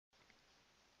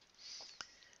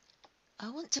I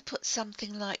want to put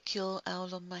something like your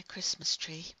owl on my Christmas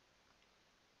tree.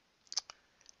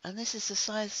 And this is the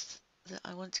size that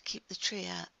I want to keep the tree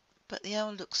at, but the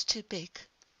owl looks too big.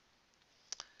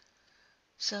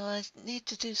 So I need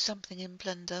to do something in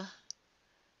Blender.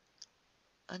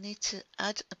 I need to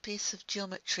add a piece of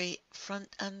geometry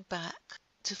front and back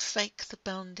to fake the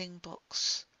bounding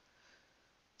box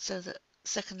so that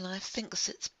Second Life thinks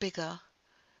it's bigger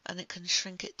and it can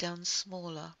shrink it down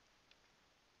smaller.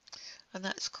 And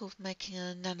that's called making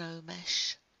a nano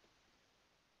mesh.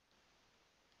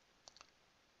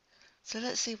 So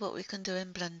let's see what we can do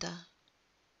in Blender.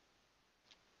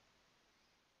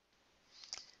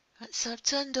 Right, so I've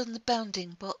turned on the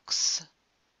bounding box.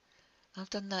 I've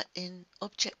done that in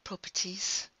Object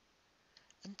Properties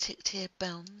and ticked here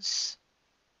Bounds.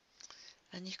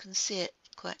 And you can see it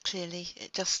quite clearly.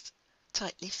 It just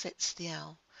tightly fits the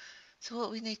owl. So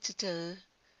what we need to do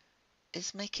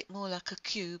is make it more like a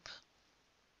cube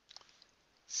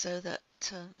so that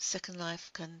Second Life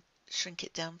can shrink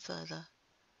it down further.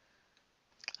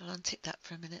 I'll untick that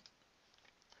for a minute.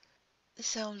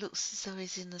 This owl looks as though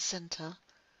he's in the centre,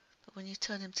 but when you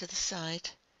turn him to the side,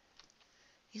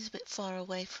 he's a bit far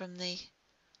away from the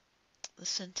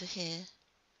centre here.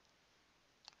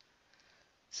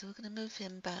 So we're going to move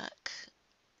him back.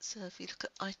 So if you look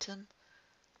at Item,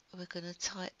 we're going to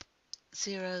type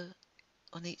 0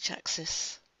 on each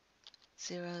axis.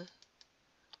 0,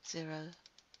 0,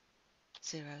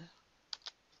 0.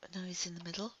 And now he's in the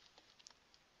middle.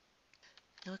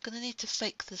 Now we're going to need to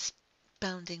fake this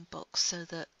bounding box so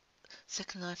that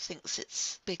Second Life thinks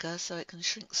it's bigger so it can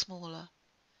shrink smaller.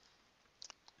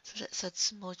 So let's add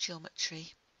some more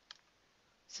geometry.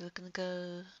 So we're going to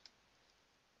go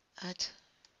add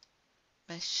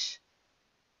mesh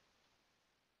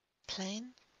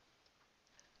plane,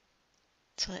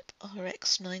 type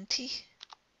RX90,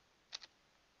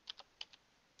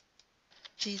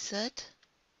 GZ,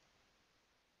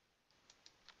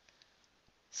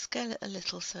 scale it a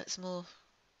little so it's more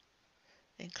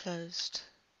enclosed.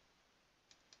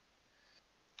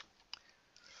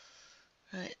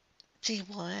 Right,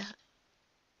 GY,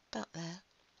 about there.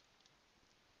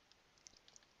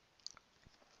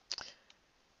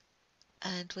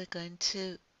 And we're going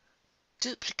to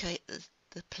duplicate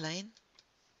the plane.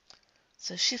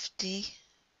 So Shift D,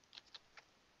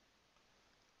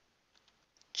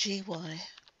 GY.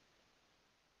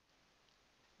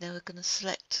 Now we're going to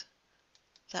select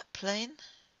that plane,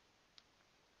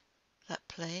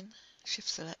 Shift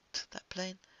select that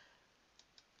plane,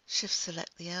 Shift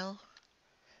select the L,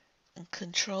 and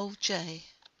Control J.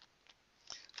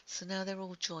 So now they're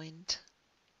all joined.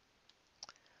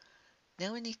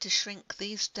 Now we need to shrink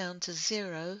these down to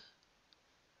 0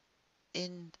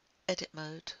 in edit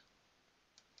mode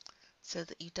so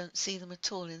that you don't see them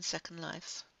at all in Second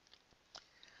Life.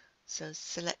 So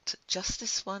select just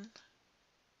this one.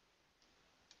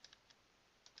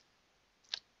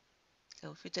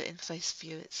 Oh, if we do it in face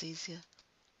view, it's easier.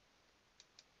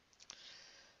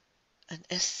 And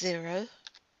S0.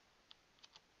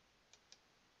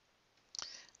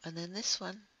 And then this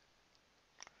one,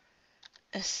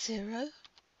 S0.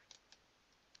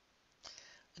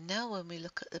 And now when we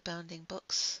look at the bounding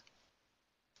box,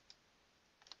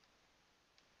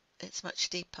 it's much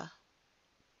deeper.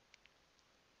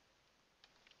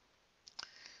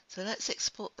 So let's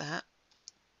export that.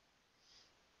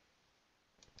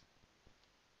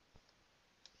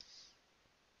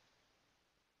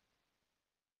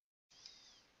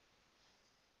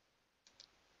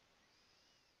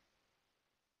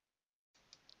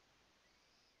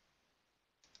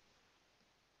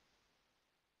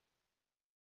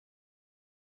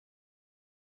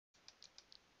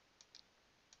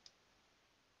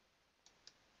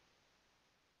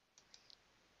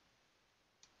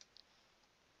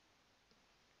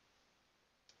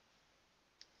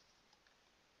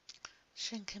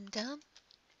 Shrink him down.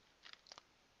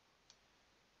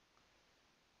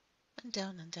 And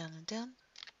down and down and down.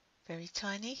 Very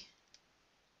tiny.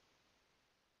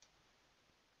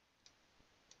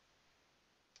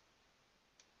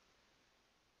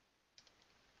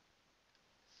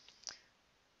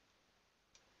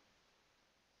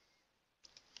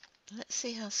 Let's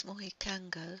see how small he can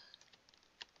go.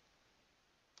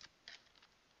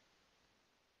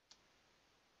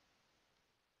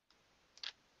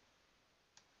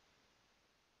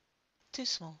 Too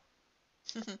small.